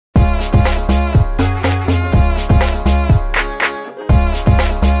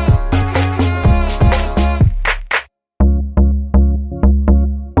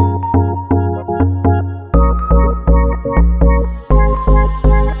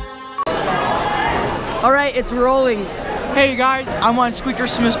All right, it's rolling. Hey guys, I'm on Squeaker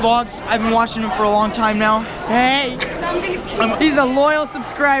Smith's vlogs. I've been watching him for a long time now. Hey, he's a loyal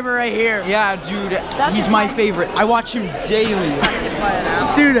subscriber right here. Yeah, dude, he's my favorite. I watch him daily.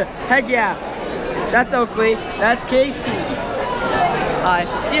 Dude, heck yeah. That's Oakley. That's Casey. Hi.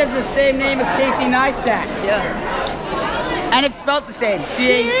 He has the same name as Casey Neistat. Yeah. And it's spelled the same,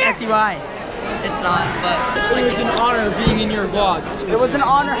 C-A-S-E-Y. It's not, but It was an honor being in your vlog. It was an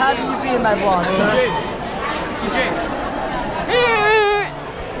honor having you be in my vlog, sir.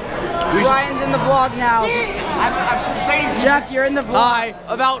 Ryan's in the vlog now. Jeff, you're in the vlog. Hi,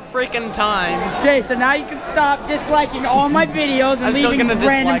 about freaking time. Okay, so now you can stop disliking all my videos and leaving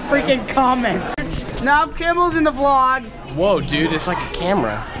random freaking comments. Now Kimmel's in the vlog. Whoa, dude, it's like a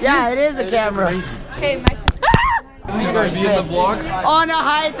camera. Yeah, it is a camera. Okay, my sister. You guys be in the vlog? Oh no,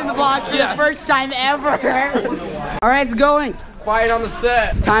 Hyatt's in the vlog for the first time ever. All right, it's going. Quiet on the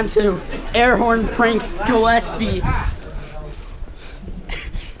set. Time to air horn prank Gillespie.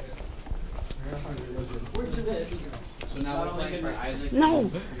 No,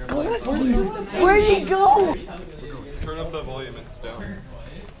 where'd he go? Turn up the volume, it's down.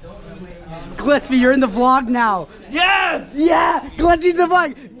 Gillespie, you're in the vlog now. Yes! Yeah, Gillespie's in the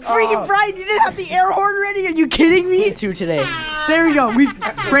vlog. Freaking Brian, you didn't have the air horn ready? Are you kidding me? Two today. There we go. We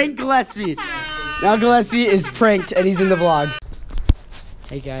pranked Gillespie. Now Gillespie is pranked and he's in the vlog.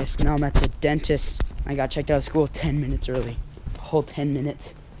 Hey guys, now I'm at the dentist. I got checked out of school 10 minutes early. A whole 10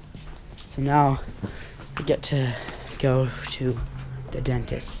 minutes. So now I get to go to the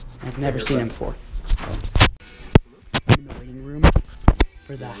dentist. I've never seen him before. I'm in the waiting room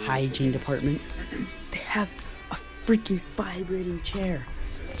for the hygiene department. They have a freaking vibrating chair.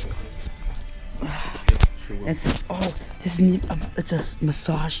 It's this is it's a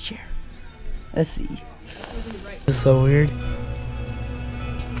massage chair. Let's see. It's so weird.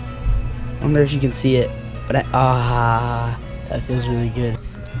 I wonder if you can see it, but that feels really good.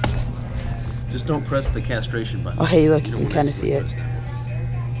 Just don't press the castration button. Oh hey, look, you can kind of see it.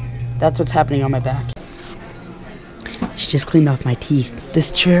 That's what's happening on my back. She just cleaned off my teeth.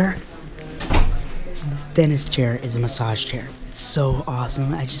 This chair, this dentist chair, is a massage chair. It's so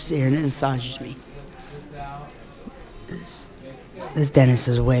awesome. I just sit here and it massages me. This dentist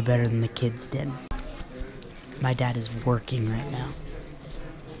is way better than the kid's dentist. My dad is working right now.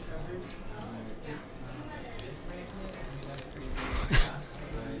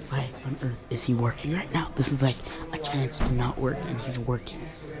 Why on earth is he working right now? This is like a chance to not work and he's working.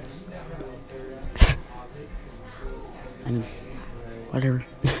 I mean, whatever.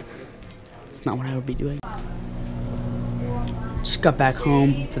 It's not what I would be doing. Just got back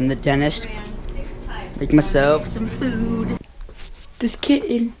home from the dentist. Make myself some food. This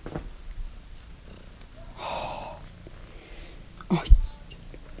kitten. Oh,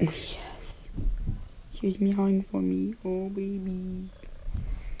 yes. She's meowing for me. Oh, baby.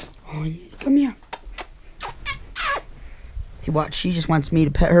 Oh, yes. Come here. See what? She just wants me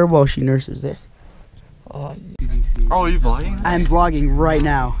to pet her while she nurses this. Oh, Oh, are you vlogging? I'm vlogging right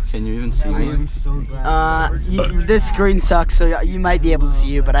now. Can you even see me? I'm so glad. This screen sucks, so you might be able to see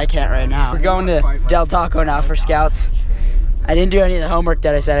you, but I can't right now. We're going to Del Taco now for Scouts. I didn't do any of the homework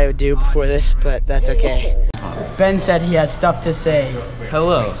that I said I would do before this, but that's okay. Ben said he has stuff to say.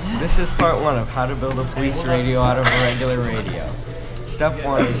 Hello, this is part 1 of how to build a police radio out of a regular radio. Step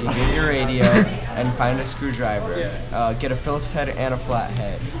 1 is you get your radio and find a screwdriver. Get a Phillips head and a flat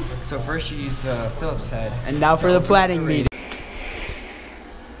head. So first you use the Phillips head. And now for the planning meeting.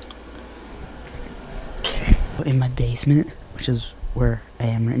 In my basement, which is where I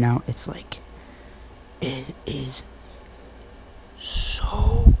am right now, it's like, it is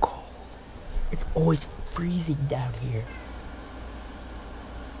so cold. It's always freezing down here.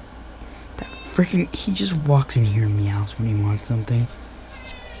 That freaking, he just walks in here and meows when he wants something.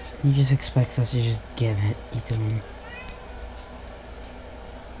 He just expects us to just give it to him.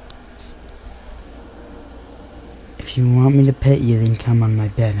 If you want me to pet you, then come on my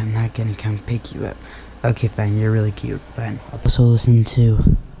bed. I'm not gonna come pick you up. Okay, fine, you're really cute. Fine. I'll also listen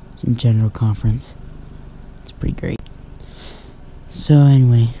to some general conference. It's pretty great. So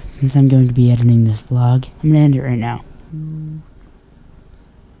anyway, since I'm going to be editing this vlog, I'm gonna end it right now.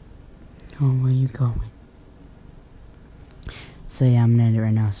 Oh, where are you going? So yeah, I'm gonna end it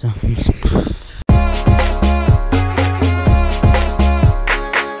right now, so